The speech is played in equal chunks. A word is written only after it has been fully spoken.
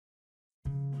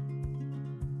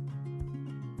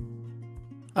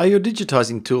Are your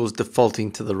digitizing tools defaulting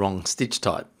to the wrong stitch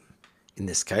type? In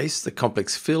this case, the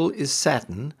complex fill is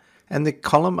satin and the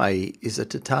column A is a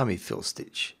tatami fill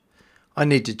stitch. I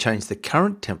need to change the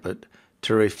current template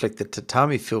to reflect the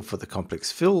tatami fill for the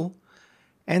complex fill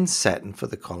and satin for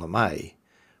the column A,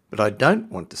 but I don't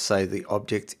want to save the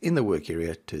object in the work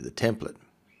area to the template.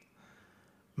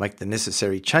 Make the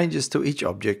necessary changes to each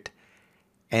object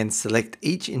and select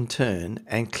each in turn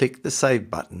and click the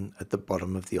Save button at the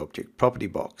bottom of the Object Property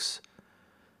box.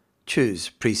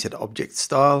 Choose Preset Object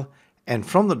Style and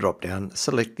from the drop-down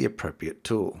select the appropriate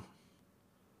tool.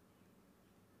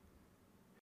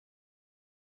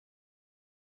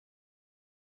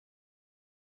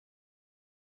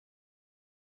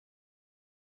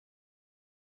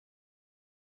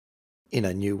 In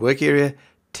a new work area,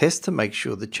 test to make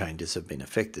sure the changes have been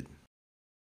effected.